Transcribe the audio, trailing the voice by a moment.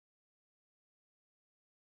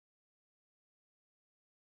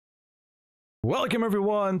Welcome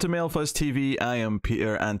everyone to MailFuzz TV. I am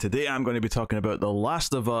Peter, and today I'm going to be talking about The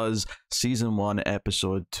Last of Us Season 1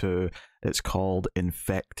 Episode 2. It's called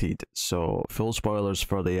Infected, so full spoilers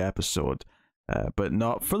for the episode, but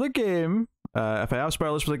not for the game. If I have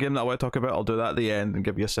spoilers for the game that I want to talk about, I'll do that at the end and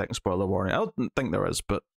give you a second spoiler warning. I don't think there is,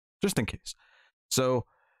 but just in case. So,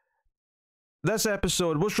 this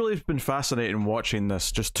episode, what's really been fascinating watching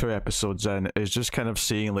this, just 2 episodes in, is just kind of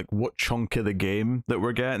seeing like what chunk of the game that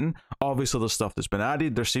we're getting. Obviously there's stuff that's been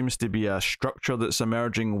added. There seems to be a structure that's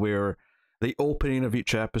emerging where the opening of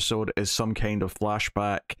each episode is some kind of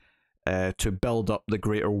flashback to build up the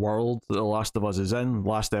greater world that The Last of Us is in.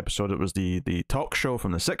 Last episode it was the talk show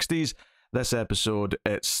from the 60s. This episode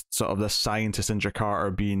it's sort of this scientist in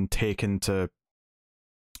Jakarta being taken to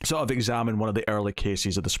sort of examine one of the early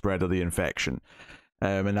cases of the spread of the infection,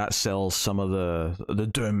 and that sells some of the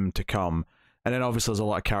doom to come. And then obviously there's a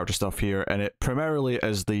lot of character stuff here, and it primarily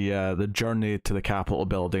is the journey to the Capitol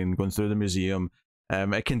building, going through the museum.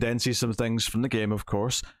 It condenses some things from the game, of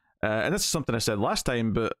course, and this is something I said last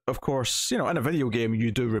time, but of course, you know, in a video game you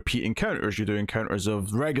do repeat encounters. You do encounters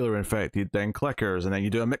of regular infected, then clickers, and then you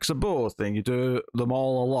do a mix of both, and you do them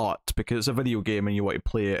all a lot because it's a video game and you want to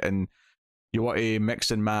play it and you want to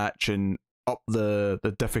mix and match and up the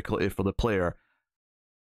difficulty for the player.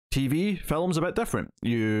 TV, film's a bit different.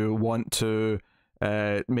 You want to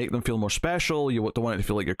make them feel more special, you don't want it to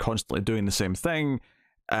feel like you're constantly doing the same thing,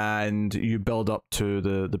 and you build up to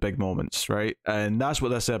the big moments, right? And that's what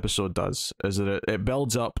this episode does, is that it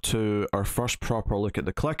builds up to our first proper look at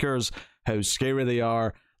the clickers, how scary they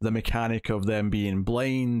are, the mechanic of them being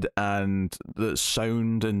blind, and the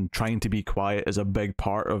sound and trying to be quiet is a big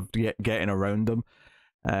part of getting around them.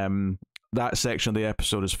 That section of the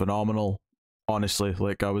episode is phenomenal, honestly.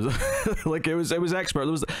 Like I was like it was expert.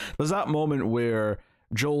 There's that moment where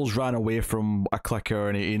Joel's ran away from a clicker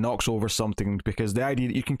and he knocks over something, because the idea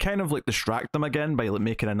you can kind of like distract them again by like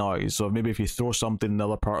making a noise. So maybe if you throw something in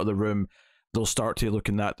another part of the room, they'll start to look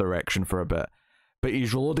in that direction for a bit. But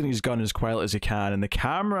he's reloading his gun as quiet as he can, and the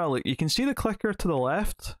camera, like, you can see the clicker to the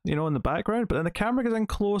left, you know, in the background, but then the camera gets in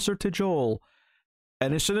closer to Joel,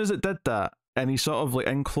 and as soon as it did that, and he's sort of like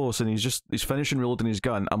in close, and he's finishing reloading his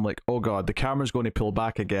gun, I'm like, oh god, the camera's going to pull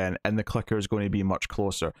back again, and the clicker is going to be much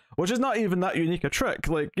closer, which is not even that unique a trick.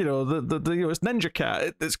 Like, you know, you know, it's Ninja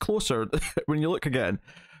Cat, it's closer when you look again.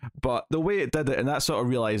 But the way it did it, and that sort of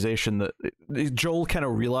realization that Joel kind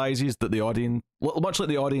of realizes that the audience, much like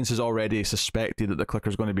the audience has already suspected that the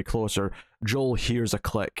clicker's going to be closer, Joel hears a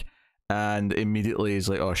click and immediately is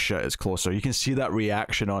like, oh shit, it's closer. You can see that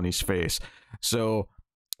reaction on his face. So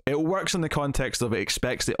it works in the context of it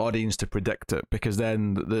expects the audience to predict it, because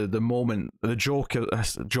then the moment, the joke's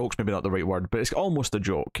maybe not the right word, but it's almost a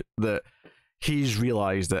joke that he's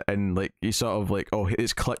realized it, and like he's sort of like, oh,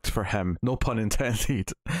 it's clicked for him, no pun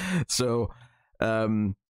intended. So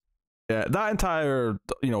yeah, that entire,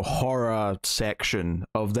 you know, horror section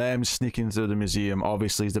of them sneaking through the museum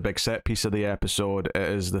obviously is the big set piece of the episode. It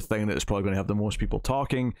is the thing that is probably going to have the most people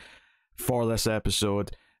talking for this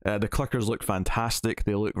episode. The clickers look fantastic,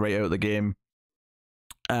 they look right out of the game,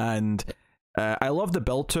 and I love the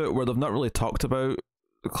build to it where they've not really talked about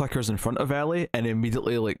clickers in front of Ellie, and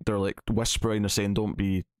immediately like they're like whispering, they're saying don't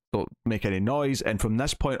make any noise, and from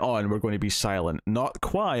this point on we're going to be silent, not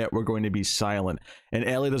quiet, we're going to be silent, and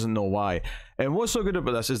Ellie doesn't know why. And what's so good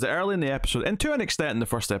about this is that early in the episode, and to an extent in the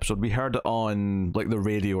first episode, we heard it on like the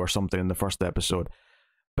radio or something in the first episode,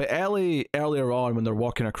 but Ellie earlier on when they're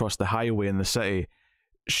walking across the highway in the city,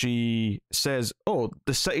 she says, oh,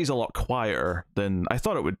 the city's a lot quieter than I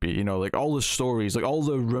thought it would be, you know, like all the stories, like all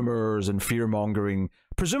the rumors and fear mongering,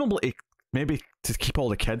 presumably maybe to keep all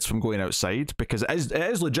the kids from going outside, because it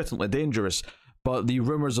is legitimately dangerous, but the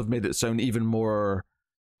rumors have made it sound even more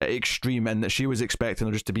extreme, and that she was expecting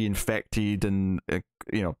them just to be infected and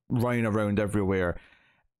you know, running around everywhere.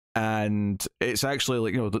 And it's actually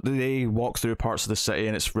like, you know, they walk through parts of the city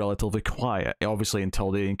and it's relatively quiet, obviously,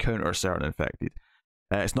 until they encounter certain infected.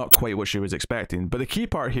 It's not quite what she was expecting. But the key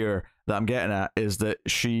part here that I'm getting at is that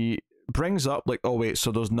she brings up, like, oh wait,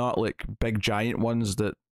 so there's not like big giant ones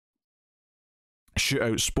that shoot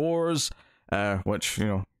out spores, which, you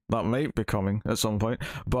know, that might be coming at some point,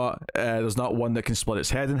 but there's not one that can split its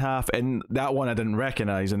head in half, and that one I didn't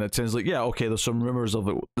recognize. And it sounds like, yeah, okay, there's some rumors of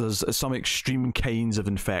it, there's some extreme kinds of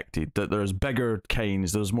infected, that there's bigger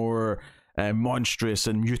kinds, there's more monstrous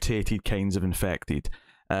and mutated kinds of infected,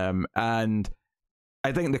 and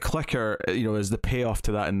I think the clicker, you know, is the payoff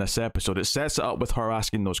to that in this episode. It sets it up with her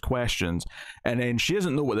asking those questions, and then she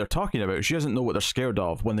doesn't know what they're talking about. She doesn't know what they're scared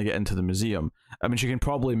of when they get into the museum. I mean, she can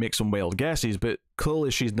probably make some wild guesses, but clearly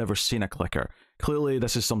she's never seen a clicker. Clearly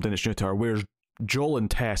this is something that's new to her, whereas Joel and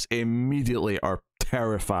Tess immediately are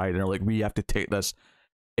terrified and are like, we have to take this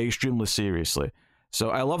extremely seriously. So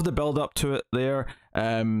I love the build up to it there.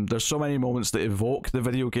 There's so many moments that evoke the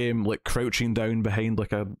video game, like crouching down behind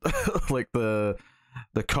like a like the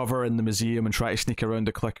cover in the museum and try to sneak around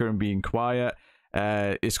the clicker and being quiet.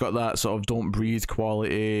 It's got that sort of don't breathe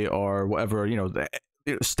quality, or whatever, you know,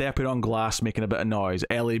 stepping on glass making a bit of noise,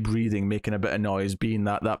 Ellie breathing making a bit of noise, being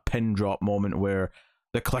that pin drop moment where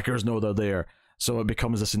the clickers know they're there, so it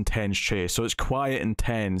becomes this intense chase. So it's quiet and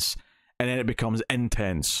tense, and then it becomes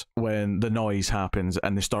intense when the noise happens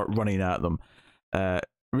and they start running at them.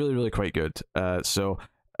 Really, really quite good.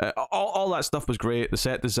 All that stuff was great. The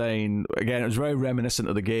set design, again, it was very reminiscent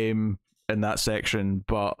of the game in that section,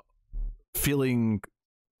 but feeling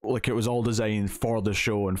like it was all designed for the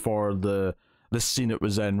show and for the scene it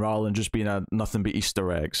was in, rather than just being nothing but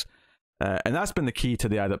Easter eggs. And that's been the key to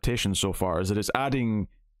the adaptation so far, is that it's adding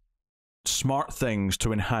smart things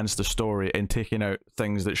to enhance the story and taking out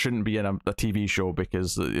things that shouldn't be in a TV show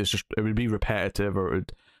because it would be repetitive, or it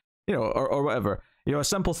would, you know, or whatever. You know, a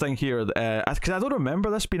simple thing here, because I don't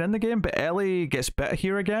remember this being in the game, but Ellie gets bit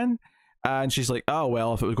here again, and she's like, oh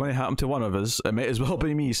well, if it was going to happen to one of us, it might as well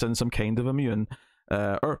be me, since I'm kind of immune.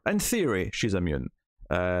 Or in theory, she's immune.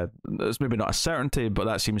 It's maybe not a certainty, but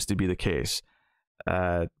that seems to be the case.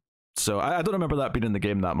 So I don't remember that being in the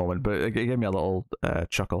game, that moment, but it gave me a little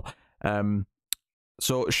chuckle.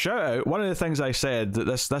 So shout out, one of the things I said, that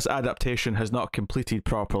this adaptation has not completed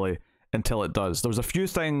properly until it does. There was a few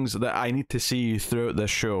things that I need to see throughout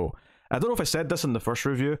this show. I don't know if I said this in the first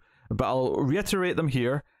review, but I'll reiterate them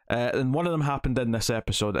here. And one of them happened in this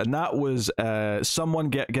episode, and that was someone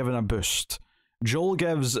given a boost. Joel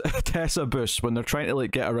gives Tess a boost when they're trying to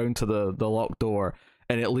like get around to the locked door,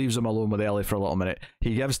 and it leaves him alone with Ellie for a little minute.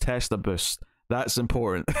 He gives Tess the boost. That's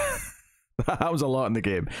important. That happens a lot in the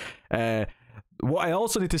game. What I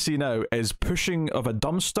also need to see now is pushing of a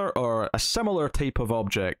dumpster or a similar type of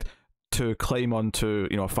object to climb onto,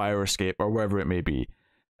 you know, a fire escape or wherever it may be.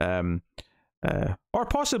 Or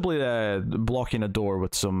possibly blocking a door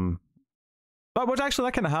with some... Which actually,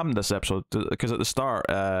 that kind of happened this episode, because at the start,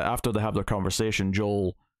 after they have their conversation,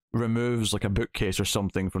 Joel removes like a bookcase or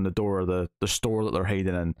something from the door of the store that they're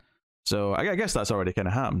hiding in. So I guess that's already kind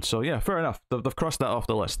of happened. So yeah, fair enough. They've crossed that off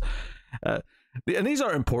the list. And these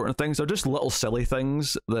aren't important things. They're just little silly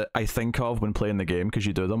things that I think of when playing the game, because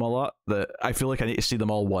you do them a lot, that I feel like I need to see them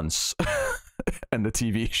all once in the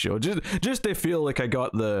TV show. Just to feel like I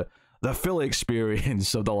got the full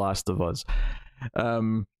experience of The Last of Us.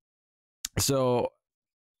 So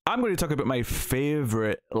I'm going to talk about my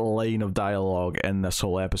favorite line of dialogue in this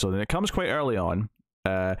whole episode, and it comes quite early on.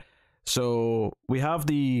 So we have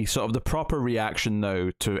the sort of the proper reaction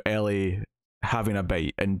now to Ellie having a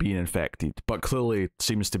bite and being infected, but clearly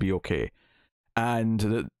seems to be okay.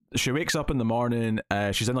 And she wakes up in the morning,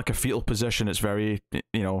 she's in like a fetal position. It's very,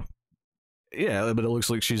 you know, yeah, but it looks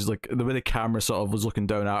like she's like, the way the camera sort of was looking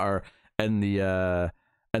down at her in the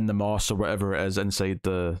moss or whatever it is inside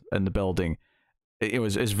the building.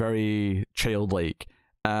 It's very childlike,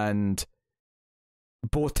 and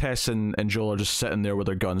both Tess and Joel are just sitting there with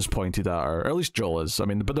their guns pointed at her, or at least Joel is. I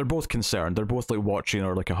mean, but they're both concerned. They're both like watching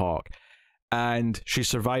her like a hawk. And she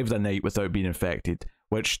survived the night without being infected,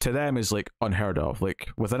 which to them is like unheard of. Like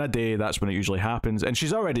within a day, that's when it usually happens. And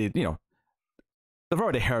she's already, you know, they've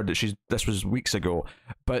already heard that this was weeks ago,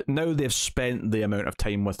 but now they've spent the amount of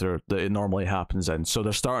time with her that it normally happens in. So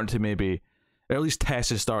they're starting to maybe, or at least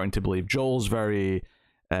Tess is starting to believe. Joel's very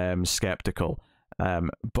skeptical.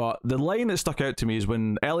 But the line that stuck out to me is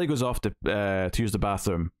when Ellie goes off to use the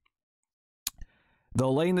bathroom. The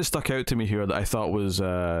line that stuck out to me here that I thought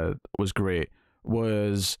was great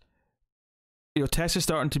was, you know, Tess is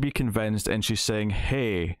starting to be convinced, and she's saying,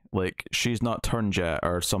 hey, like, she's not turned yet,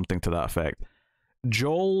 or something to that effect.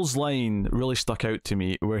 Joel's line really stuck out to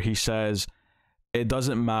me, where he says, it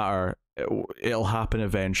doesn't matter, it'll happen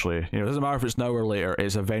eventually. You know, it doesn't matter if it's now or later,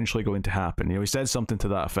 it's eventually going to happen. You know, he said something to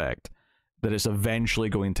that effect, that it's eventually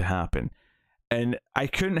going to happen. And I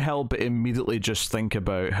couldn't help but immediately just think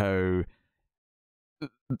about how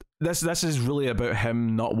this is really about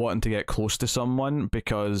him not wanting to get close to someone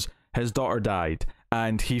because his daughter died,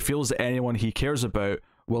 and he feels that anyone he cares about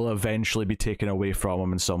will eventually be taken away from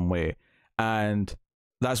him in some way. And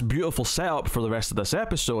that's beautiful setup for the rest of this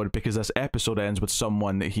episode, because this episode ends with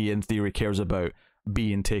someone that he in theory cares about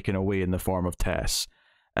being taken away in the form of Tess.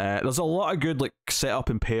 There's a lot of good like setup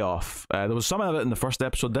and payoff. There was some of it in the first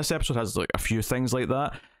episode. This episode has like a few things like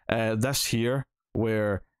that. This here,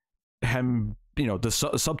 where him, you know, the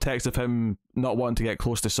subtext of him not wanting to get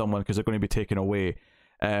close to someone because they're going to be taken away,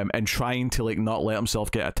 and trying to like not let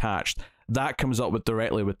himself get attached. That comes up with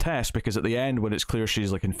directly with Tess, because at the end, when it's clear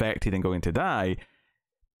she's like infected and going to die,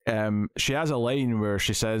 she has a line where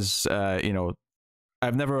she says, you know,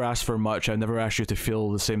 I've never asked for much, I've never asked you to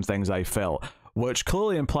feel the same things I felt, which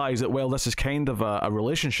clearly implies that, well, this is kind of a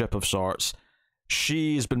relationship of sorts.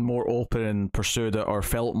 She's been more open and pursued it, or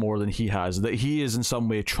felt more than he has, that he is in some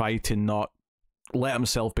way tried to not let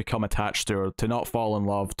himself become attached to her, to not fall in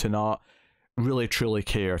love, to not really truly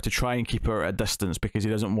care, to try and keep her at a distance because he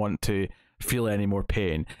doesn't want to feel any more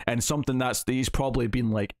pain. And something that he's probably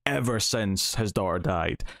been like ever since his daughter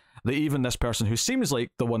died. That even this person who seems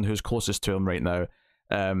like the one who's closest to him right now,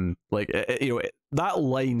 you know, that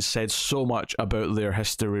line said so much about their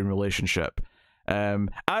history and relationship.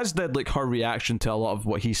 As did like her reaction to a lot of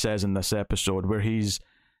what he says in this episode, where he's,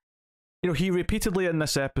 you know, he repeatedly in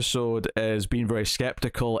this episode is being very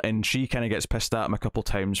skeptical, and she kind of gets pissed at him a couple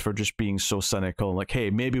times for just being so cynical and like, hey,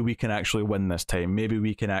 maybe we can actually win this time, maybe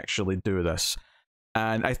we can actually do this.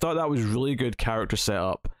 And I thought that was really good character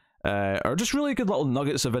setup, or just really good little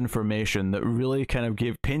nuggets of information that really kind of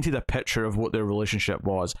painted a picture of what their relationship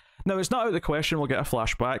was. Now, it's not out of the question we'll get a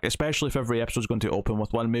flashback, especially if every episode's going to open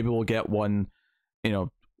with one. Maybe we'll get one, you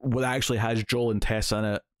know, what actually has Joel and Tess in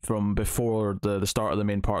it from before the start of the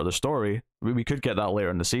main part of the story. We could get that later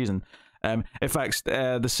in the season. In fact,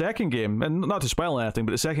 the second game, and not to spoil anything,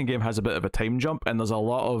 but the second game has a bit of a time jump, and there's a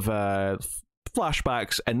lot of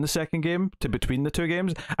flashbacks in the second game to between the two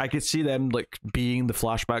games. I could see them like being the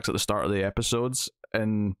flashbacks at the start of the episodes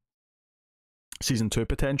in season 2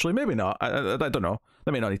 potentially. Maybe not. I don't know.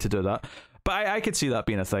 They may not need to do that, but I could see that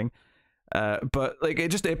being a thing. But like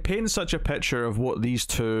it paints such a picture of what these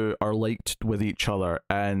two are like with each other,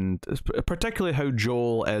 and particularly how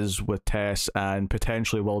Joel is with Tess and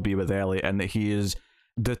potentially will be with Ellie, and that he is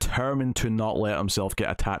determined to not let himself get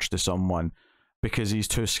attached to someone because he's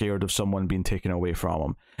too scared of someone being taken away from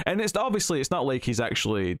him. And it's not like he's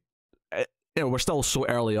actually, you know, we're still so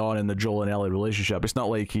early on in the Joel and Ellie relationship. It's not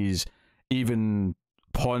like he's even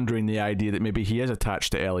pondering the idea that maybe he is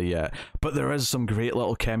attached to Ellie yet. But there is some great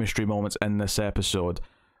little chemistry moments in this episode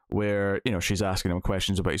where, you know, she's asking him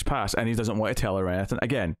questions about his past and he doesn't want to tell her anything,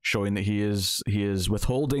 again showing that he is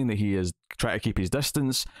withholding, that he is trying to keep his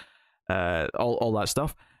distance, all that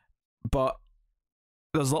stuff. But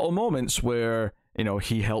there's little moments where, you know,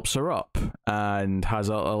 he helps her up and has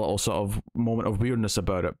a little sort of moment of weirdness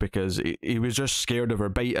about it, because he was just scared of her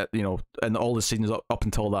bite at, you know, in all the scenes up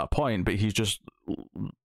until that point, but he's just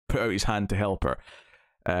put out his hand to help her.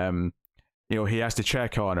 You know, he has to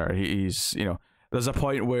check on her. He's, you know, there's a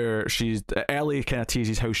point where Ellie kind of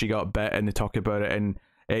teases how she got bit, and they talk about it, and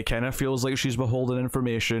it kind of feels like she's withholding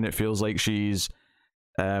information. It feels like she's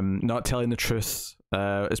not telling the truth.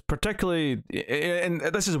 It's particularly, and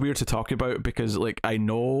this is weird to talk about because like I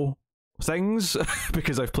know things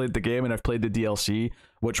because I've played the game and I've played the DLC,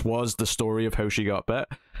 which was the story of how she got bit.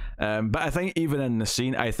 But I think even in the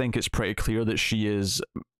scene, I think it's pretty clear that she is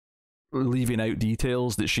leaving out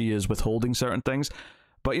details, that she is withholding certain things.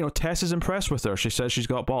 But you know, Tess is impressed with her. She says she's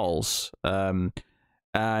got balls.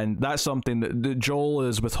 And that's something that Joel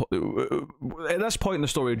is with. At this point in the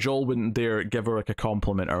story, Joel wouldn't dare give her like a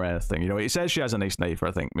compliment or anything. You know, he says she has a nice knife,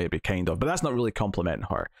 I think, maybe, kind of, but that's not really complimenting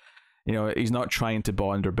her. You know, he's not trying to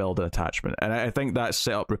bond or build an attachment. And I think that's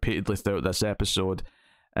set up repeatedly throughout this episode,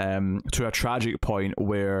 to a tragic point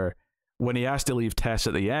where when he has to leave Tess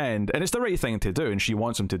at the end, and it's the right thing to do, and she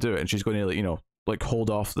wants him to do it, and she's going to, you know, like hold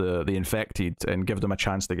off the infected and give them a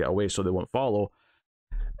chance to get away so they won't follow.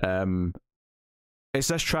 It's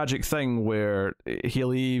this tragic thing where he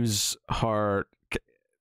leaves her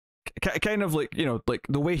kind of like, you know, like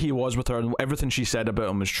the way he was with her and everything she said about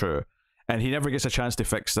him is true. And he never gets a chance to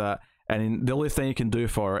fix that. And the only thing he can do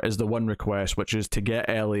for her is the one request, which is to get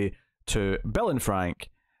Ellie to Bill and Frank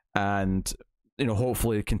and, you know,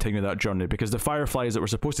 hopefully continue that journey. Because the Fireflies that were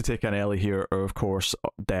supposed to take in Ellie here are, of course,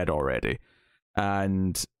 dead already.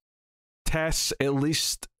 And Tess, at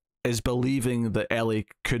least, is believing that Ellie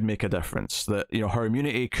could make a difference, that, you know, her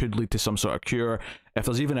immunity could lead to some sort of cure. If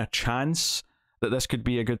there's even a chance that this could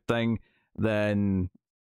be a good thing, then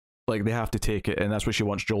like they have to take it, and that's what she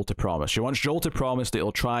wants Joel to promise. She wants Joel to promise that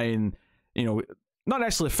he'll try and, you know, not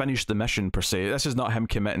necessarily finish the mission per se. This is not him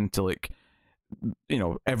committing to, like, you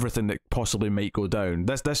know, everything that possibly might go down.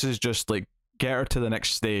 This is just like get her to the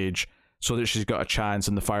next stage so that she's got a chance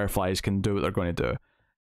and the Fireflies can do what they're going to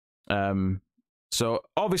do. So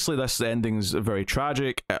obviously this ending's very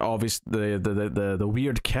tragic. Obviously the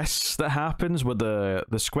weird kiss that happens with the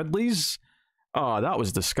squidlies. Oh, that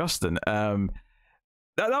was disgusting.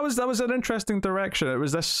 that was an interesting direction. It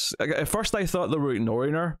was this. At first, I thought they were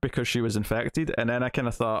ignoring her because she was infected, and then I kind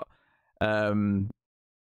of thought,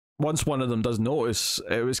 once one of them does notice,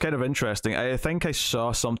 it was kind of interesting. I think I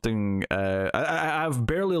saw something. I've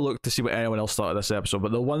barely looked to see what anyone else thought of this episode,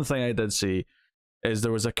 but the one thing I did see is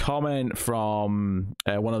there was a comment from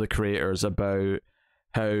one of the creators about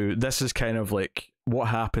how this is kind of like what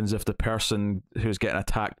happens if the person who's getting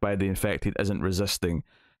attacked by the infected isn't resisting.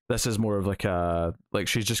 This is more of like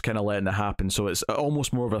she's just kind of letting it happen, so it's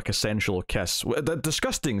almost more of like a sensual kiss, the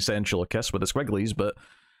disgusting sensual kiss with the squigglies, but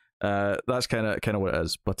that's kind of what it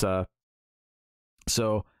is. But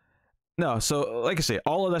so like I say,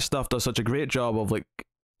 all of this stuff does such a great job of like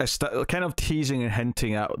kind of teasing and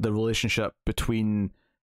hinting at the relationship between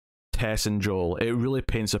Tess and Joel. It really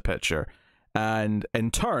paints a picture, and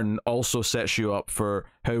in turn also sets you up for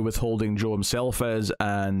how withholding Joe himself is,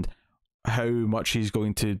 and how much he's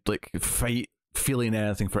going to like fight feeling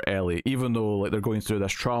anything for Ellie, even though like they're going through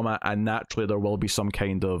this trauma, and naturally there will be some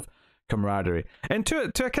kind of camaraderie. And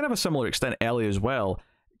to a kind of a similar extent, Ellie as well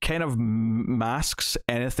kind of masks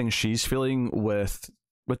anything she's feeling with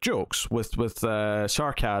jokes, with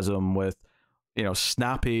sarcasm, with, you know,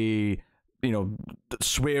 snappy, you know,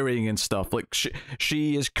 swearing and stuff. Like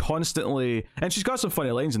she is constantly, and she's got some funny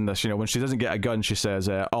lines in this, you know, when she doesn't get a gun, she says,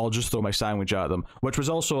 I'll just throw my sandwich at them, which was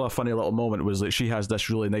also a funny little moment. Was like she has this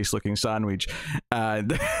really nice looking sandwich,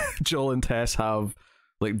 and Joel and Tess have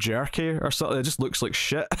like jerky or something. It just looks like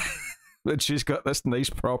shit. And she's got this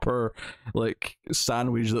nice proper like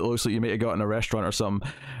sandwich that looks like you might have got in a restaurant or something.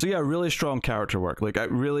 So yeah, really strong character work, like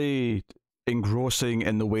really engrossing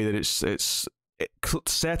in the way that it's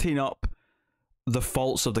setting up the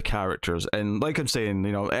faults of the characters. And like I'm saying,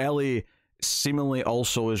 you know, Ellie seemingly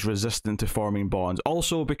also is resistant to forming bonds,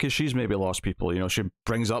 also because she's maybe lost people. You know, she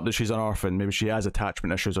brings up that she's an orphan, maybe she has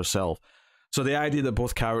attachment issues herself. So the idea that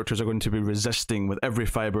both characters are going to be resisting with every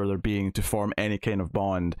fiber of their being to form any kind of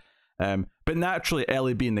bond. But naturally,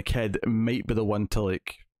 Ellie being the kid might be the one to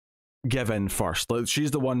like give in first. Like she's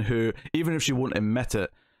the one who, even if she won't admit it,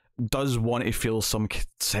 does want to feel some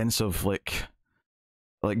sense of like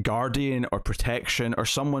guardian or protection or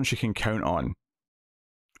someone she can count on.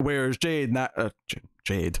 Whereas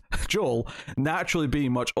Joel, naturally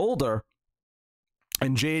being much older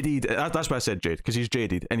and jaded, that's why I said Jade, because he's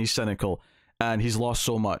jaded and he's cynical and he's lost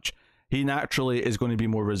so much. He naturally is going to be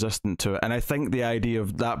more resistant to it. And I think the idea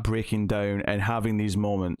of that breaking down and having these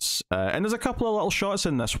moments, and there's a couple of little shots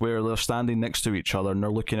in this where they're standing next to each other and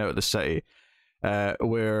they're looking out at the city,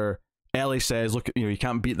 where Ellie says, look, you know, you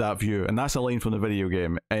can't beat that view. And that's a line from the video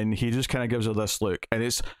game. And he just kind of gives her this look. And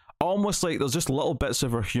it's almost like there's just little bits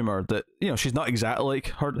of her humor that, you know, she's not exactly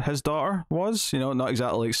like his daughter was, you know, not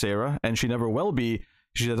exactly like Sarah. And she never will be.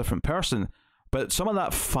 She's a different person. But some of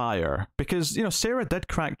that fire, because, you know, Sarah did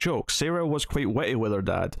crack jokes. Sarah was quite witty with her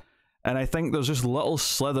dad. And I think there's just little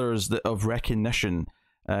slithers of recognition.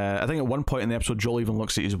 I think at one point in the episode, Joel even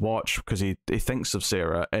looks at his watch because he thinks of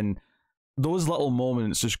Sarah. And those little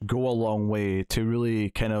moments just go a long way to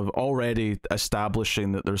really kind of already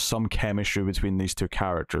establishing that there's some chemistry between these two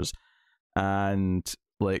characters. And,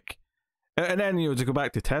 like... And then, you know, to go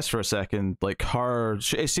back to Tess for a second, like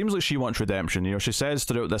it seems like she wants redemption. You know, she says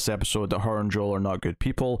throughout this episode that her and Joel are not good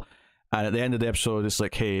people. And at the end of the episode, it's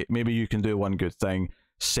like, hey, maybe you can do one good thing.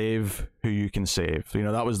 Save who you can save. You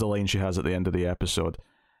know, that was the line she has at the end of the episode.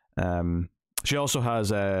 She also has,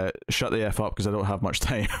 shut the F up because I don't have much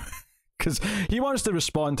time. Because he wants to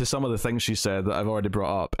respond to some of the things she said that I've already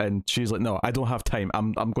brought up. And she's like, no, I don't have time.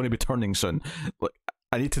 I'm going to be turning soon. Like,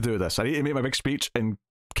 I need to do this. I need to make my big speech and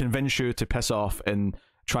convince you to piss off and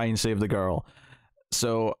try and save the girl.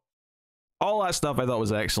 So all that stuff I thought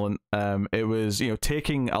was excellent. It was, you know,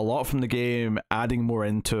 taking a lot from the game, adding more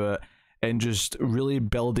into it, and just really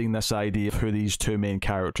building this idea of who these two main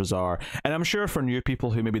characters are. And I'm sure for new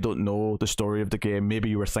people who maybe don't know the story of the game, maybe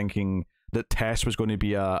you were thinking that Tess was going to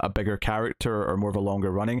be a bigger character or more of a longer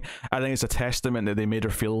running. I think it's a testament that they made her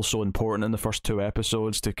feel so important in the first two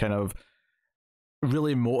episodes to kind of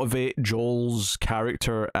really motivate Joel's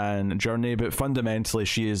character and journey, but fundamentally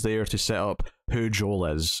she is there to set up who Joel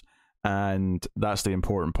is, and that's the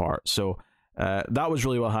important part. So that was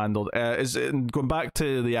really well handled. Going back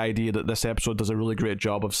to the idea that this episode does a really great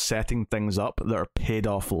job of setting things up that are paid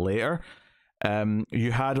off later.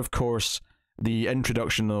 You had, of course, the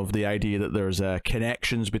introduction of the idea that there's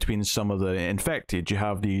connections between some of the infected. You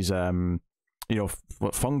have these you know,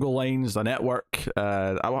 fungal lines, the network.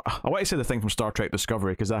 I want to say the thing from Star Trek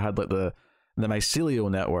Discovery, because I had like the mycelial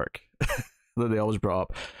network that they always brought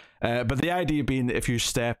up. But the idea being that if you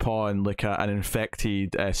step on like an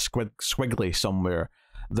infected squiggly somewhere,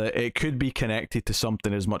 that it could be connected to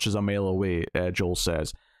something as much as a mile away, Joel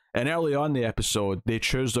says. And early on in the episode, they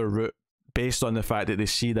choose their route based on the fact that they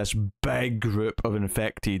see this big group of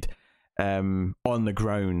infected on the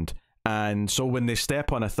ground. And so when they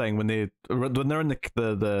step on a thing, when they're in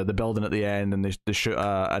the building at the end and they shoot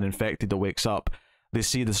an infected that wakes up, they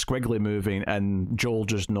see the squiggly moving, and Joel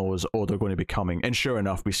just knows, oh, they're going to be coming. And sure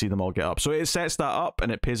enough, we see them all get up. So it sets that up,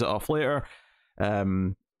 and it pays it off later,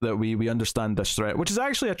 that we understand this threat, which is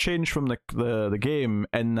actually a change from the game,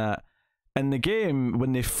 in that in the game,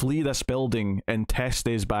 when they flee this building and Tess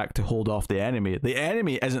stays back to hold off the enemy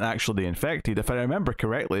isn't actually the infected. If I remember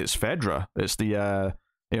correctly, it's Fedra. It's the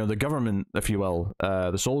the government, if you will,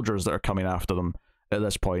 the soldiers that are coming after them at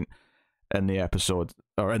this point in the episode,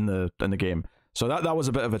 or in the game. So that was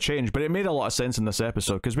a bit of a change, but it made a lot of sense in this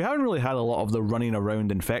episode, because we haven't really had a lot of the running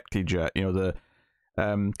around infected yet, because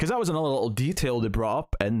that was another little detail they brought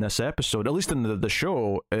up in this episode, at least in the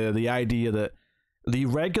show, the idea that the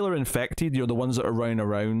regular infected, the ones that are running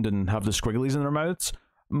around and have the squigglies in their mouths,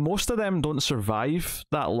 most of them don't survive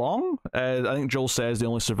that long. I think Joel says they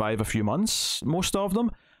only survive a few months, most of them,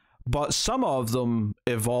 but some of them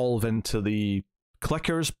evolve into the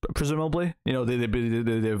clickers, presumably. They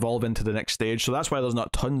evolve into the next stage, so that's why there's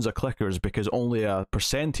not tons of clickers, because only a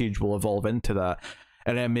percentage will evolve into that,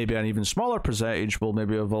 and then maybe an even smaller percentage will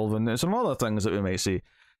maybe evolve into some other things that we might see.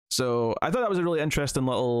 So I thought that was a really interesting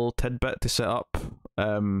little tidbit to set up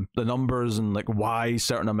the numbers and like why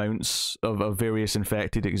certain amounts of various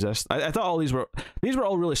infected exist. I thought all these were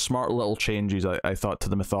all really smart little changes, I thought, to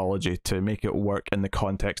the mythology to make it work in the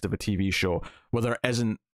context of a TV show where there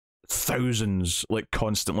isn't thousands like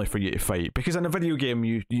constantly for you to fight, because in a video game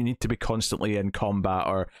you need to be constantly in combat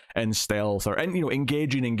or in stealth or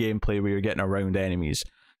engaging in gameplay where you're getting around enemies.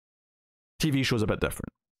 TV show's a bit different.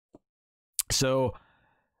 So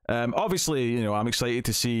obviously, I'm excited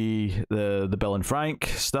to see the Bill and Frank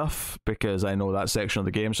stuff, because I know that section of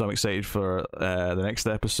the game, so I'm excited for the next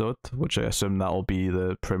episode, which I assume that will be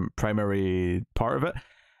the primary part of it.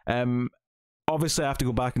 Obviously I have to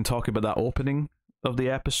go back and talk about that opening of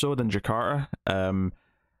the episode in Jakarta.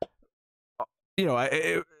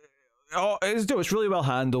 It's really well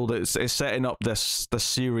handled. It's setting up this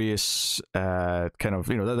serious kind of,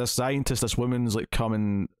 this scientist, this woman's like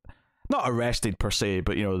coming, not arrested per se,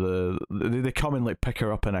 but they come and like pick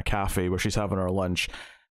her up in a cafe where she's having her lunch,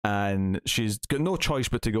 and she's got no choice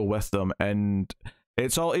but to go with them. And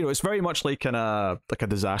it's all, it's very much like a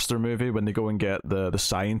disaster movie when they go and get the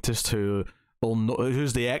scientist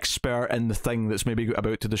who's the expert in the thing that's maybe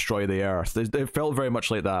about to destroy the Earth. It felt very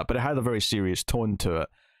much like that, but it had a very serious tone to it.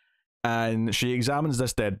 And she examines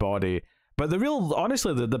this dead body. But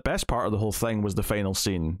honestly, the best part of the whole thing was the final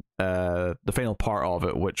scene, the final part of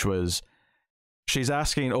it, which was she's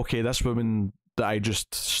asking, okay, this woman that I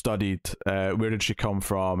just studied, where did she come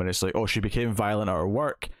from? And it's like, oh, she became violent at her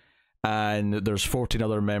work, and there's 14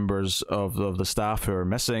 other members of the staff who are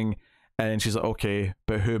missing. And she's like, okay,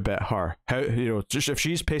 but who bit her? How, just if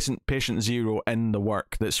she's patient zero in the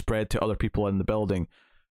work that spread to other people in the building,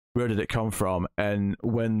 where did it come from? And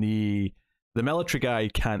when the military guy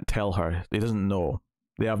can't tell her, he doesn't know,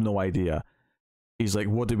 they have no idea, he's like,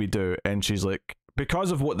 what do we do? And she's like,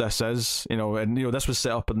 because of what this is, and this was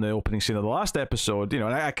set up in the opening scene of the last episode, and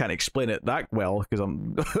I can't explain it that well because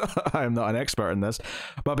I'm not an expert in this,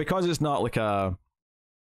 but because it's not like a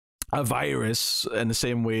virus in the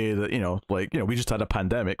same way that we just had a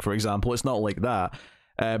pandemic, for example, it's not like that.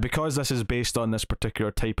 Because this is based on this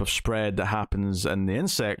particular type of spread that happens in the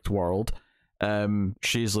insect world,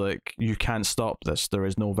 she's like, you can't stop this, there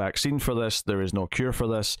is no vaccine for this, there is no cure for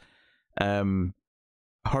this.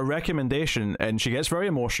 Her recommendation, and she gets very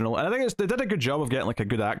emotional, and I think they did a good job of getting like a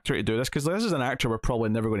good actor to do this, because this is an actor we're probably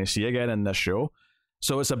never going to see again in this show.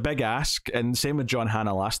 So it's a big ask, and same with John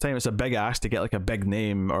Hannah last time, it's a big ask to get like a big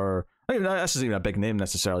name, or this isn't even a big name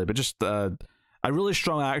necessarily, but just a really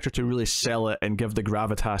strong actor to really sell it and give the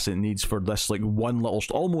gravitas it needs for this like one little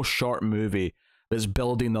almost short movie that's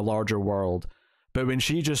building the larger world. But when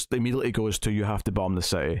she just immediately goes to, you have to bomb the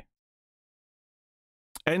city,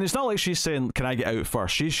 and it's not like she's saying, can I get out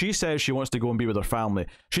first? She says she wants to go and be with her family.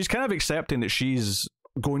 She's kind of accepting that she's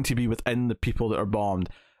going to be within the people that are bombed,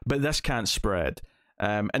 but this can't spread.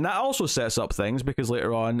 And that also sets up things, because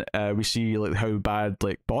later on we see like how bad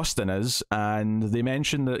like Boston is, and they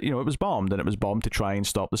mention that it was bombed, and it was bombed to try and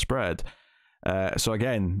stop the spread. So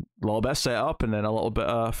again, a little bit of setup and then a little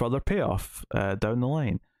bit further payoff down the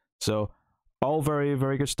line. So all very,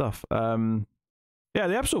 very good stuff. Yeah,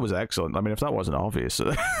 the episode was excellent. I mean, if that wasn't obvious.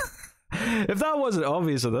 If that wasn't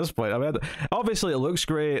obvious at this point, I mean, obviously it looks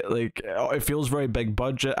great. Like, it feels very big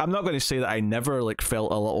budget. I'm not going to say that I never like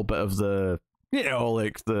felt a little bit of the,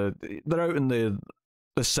 like they're out in the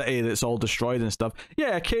city that's all destroyed and stuff.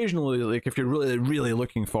 Yeah, occasionally, like if you're really really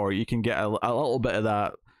looking for it, you can get a little bit of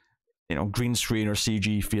that, green screen or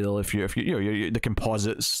CG feel if you the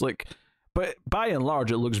composites like. But by and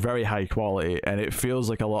large, it looks very high quality, and it feels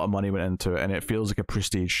like a lot of money went into it, and it feels like a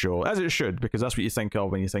prestige show, as it should, because that's what you think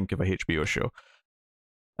of when you think of a HBO show.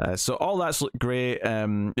 So all that's great.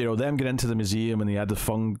 Them getting into the museum, and they had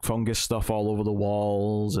the fungus stuff all over the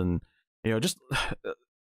walls, and just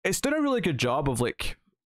it's done a really good job of like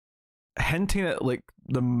hinting at like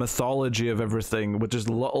the mythology of everything with just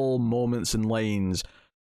little moments and lines.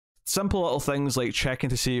 Simple little things like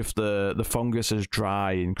checking to see if the fungus is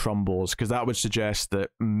dry and crumbles, because that would suggest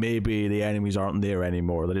that maybe the enemies aren't there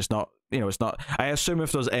anymore, that it's not, it's not. I assume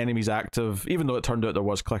if there's enemies active, even though it turned out there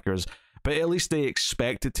was clickers, but at least they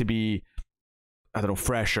expect it to be, I don't know,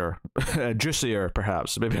 fresher, juicier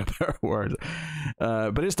perhaps, maybe a better word.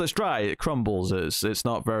 But it's dry, it crumbles, it's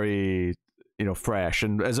not very, fresh,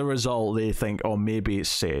 and as a result they think, oh, maybe it's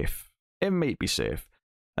safe. It might be safe.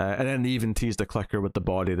 And then they even tease the clicker with the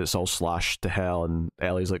body that's all slashed to hell, and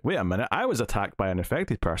Ellie's like, wait a minute, I was attacked by an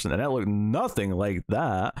infected person, and it looked nothing like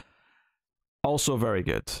that. Also very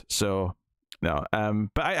good. So, no.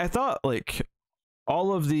 But I thought, like,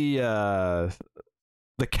 all of the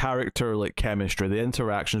character, like, chemistry, the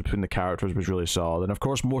interactions between the characters was really solid, and of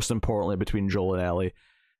course, most importantly, between Joel and Ellie.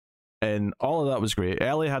 And all of that was great.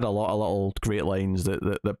 Ellie had a lot of little great lines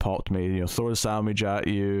that popped me. Throw a sandwich at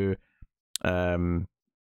you.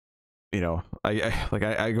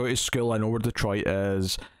 I go to school, I know where Detroit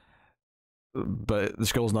is, but the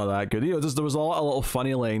school's not that good. There was a lot of little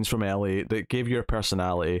funny lines from Ellie that gave you a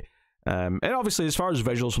personality. And obviously, as far as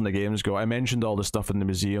visuals from the games go, I mentioned all the stuff in the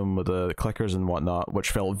museum with the clickers and whatnot, which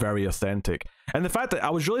felt very authentic. And the fact that I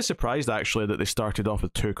was really surprised, actually, that they started off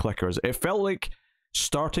with 2 clickers. It felt like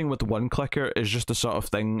starting with 1 clicker is just the sort of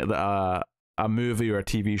thing that a movie or a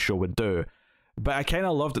TV show would do. But I kind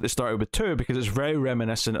of loved that they started with 2, because it's very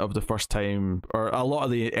reminiscent of the first time, or a lot of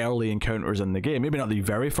the early encounters in the game. Maybe not the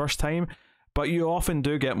very first time, but you often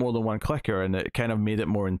do get more than 1 clicker, and it kind of made it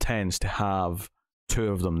more intense to have 2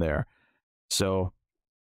 of them there. So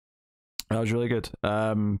that was really good.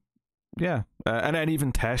 Yeah. And then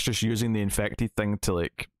even Tess just using the infected thing to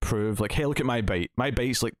like prove, like, hey, look at my bite. My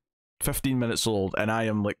bite's like 15 minutes old, and I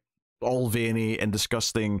am like all veiny and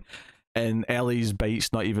disgusting. And Ellie's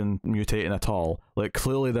bite's not even mutating at all. Like,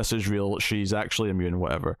 clearly this is real. She's actually immune,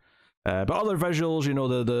 whatever. But other visuals,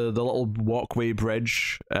 the little walkway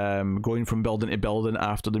bridge, going from building to building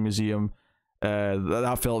after the museum,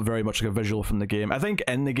 that felt very much like a visual from the game. I think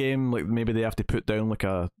in the game, like, maybe they have to put down like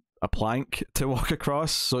a plank to walk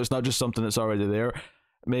across, so it's not just something that's already there.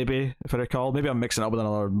 Maybe, if I recall. Maybe I'm mixing it up with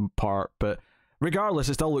another part, but regardless,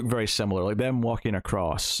 it still looked very similar. Like them walking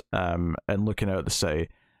across, and looking out at the city.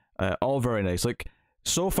 All very nice. Like,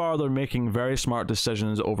 so far they're making very smart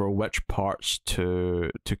decisions over which parts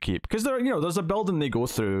to keep, because there's a building they go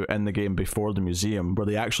through in the game before the museum where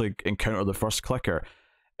they actually encounter the first clicker,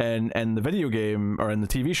 and in the video game or in the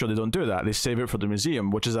TV show they don't do that. They save it for the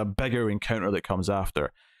museum, which is a bigger encounter that comes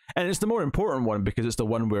after, and it's the more important one because it's the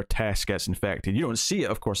one where Tess gets infected. You don't see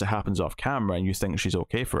it, of course. It happens off camera and you think she's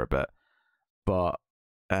okay for a bit, but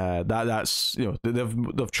that's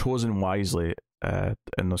they've chosen wisely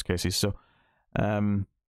in those cases. So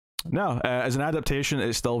no, as an adaptation,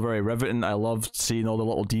 it's still very riveting. I loved seeing all the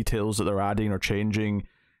little details that they're adding or changing,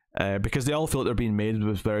 because they all feel like they're being made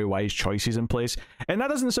with very wise choices in place. And that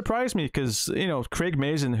doesn't surprise me, because Craig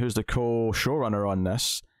Mazin, who's the co-showrunner on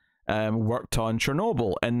this, worked on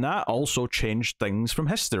Chernobyl, and that also changed things from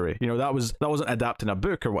history. That wasn't adapting a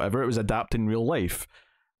book or whatever, it was adapting real life.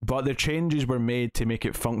 But the changes were made to make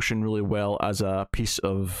it function really well as a piece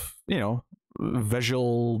of,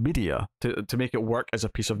 visual media, to make it work as a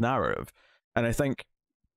piece of narrative. And I think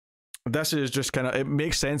this is just kind of, it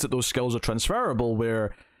makes sense that those skills are transferable,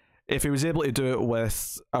 where if he was able to do it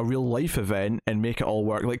with a real life event and make it all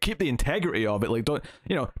work, like keep the integrity of it, like don't,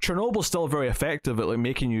 Chernobyl's still very effective at like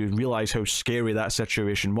making you realize how scary that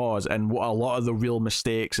situation was and what a lot of the real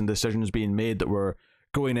mistakes and decisions being made that were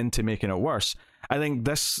going into making it worse. I think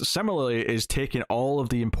this similarly is taking all of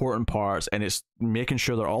the important parts and it's making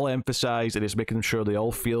sure they're all emphasized, and it's making sure they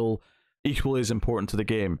all feel equally as important to the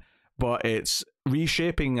game, but it's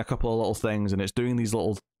reshaping a couple of little things, and it's doing these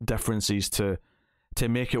little differences to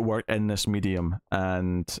make it work in this medium.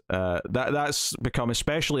 And that's become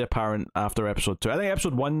especially apparent after episode 2. I think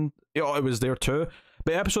episode 1, it was there too,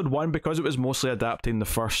 but episode 1, because it was mostly adapting the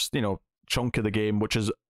first chunk of the game, which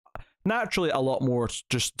is naturally a lot more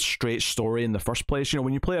just straight story in the first place. You know,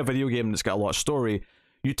 when you play a video game that's got a lot of story,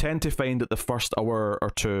 you tend to find that the first hour or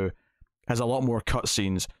two has a lot more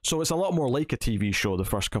cutscenes, so it's a lot more like a TV show. The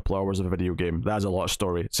first couple hours of a video game, that has a lot of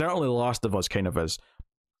story. Certainly The Last of Us kind of is,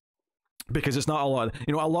 because it's not a lot,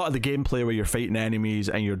 you know, a lot of the gameplay where you're fighting enemies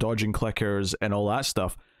and you're dodging clickers and all that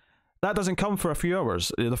stuff, that doesn't come for a few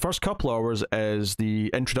hours. The first couple hours is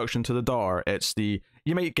the introduction to the door. It's the,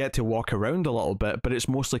 you might get to walk around a little bit, but it's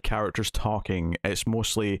mostly characters talking. It's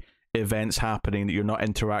mostly events happening that you're not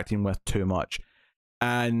interacting with too much.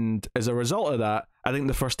 And as a result of that, I think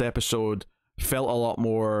the first episode felt a lot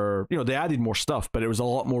more, you know, they added more stuff, but it was a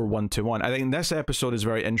lot more one-to-one. I think this episode is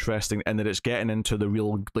very interesting in that it's getting into the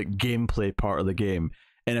real like gameplay part of the game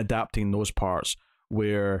and adapting those parts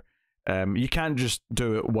where you can't just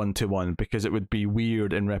do it one-to-one because it would be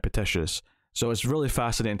weird and repetitious. So it's really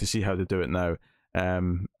fascinating to see how they do it now.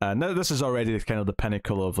 And now this is already kind of the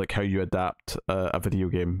pinnacle of like how you adapt a video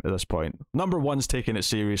game at this point. Number one's taking it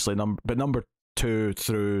seriously, but number two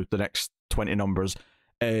through the next 20 numbers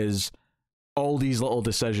is all these little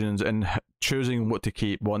decisions and choosing what to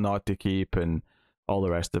keep, what not to keep, and all the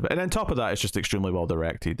rest of it. And on top of that, it's just extremely well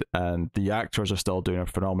directed, and the actors are still doing a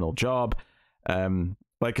phenomenal job.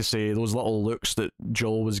 Like I say, those little looks that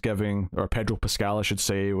Joel was giving, or Pedro Pascal I should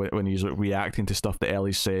say, when he's like reacting to stuff that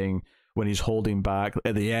Ellie's saying, when he's holding back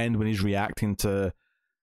at the end, when he's reacting to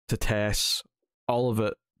Tess, all of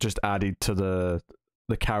it just added to the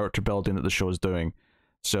character building that the show's doing.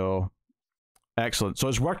 So excellent. So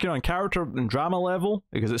it's working on character and drama level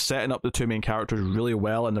because it's setting up the two main characters really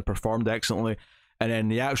well and they're performed excellently, and then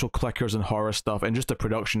the actual clickers and horror stuff and just the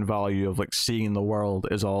production value of like seeing the world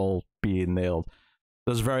is all being nailed.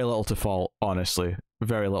 There's very little to fault, honestly,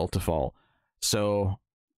 very little to fault. So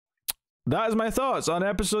that is my thoughts on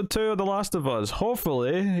episode 2 of The Last of Us.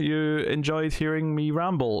 Hopefully you enjoyed hearing me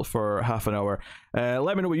ramble for half an hour.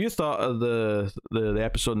 Let me know what you thought of the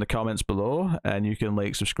episode in the comments below, and you can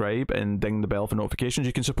like, subscribe, and ding the bell for notifications.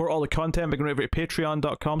 You can support all the content by going over to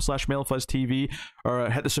patreon.com/MailFuzzTV, or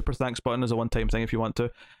hit the super thanks button as a one-time thing if you want to.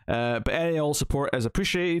 But any all support is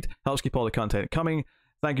appreciated, helps keep all the content coming.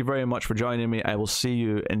 Thank you very much for joining me. I will see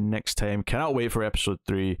you in next time. Cannot wait for episode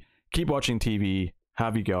 3. Keep watching TV.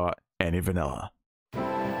 Have you got any vanilla?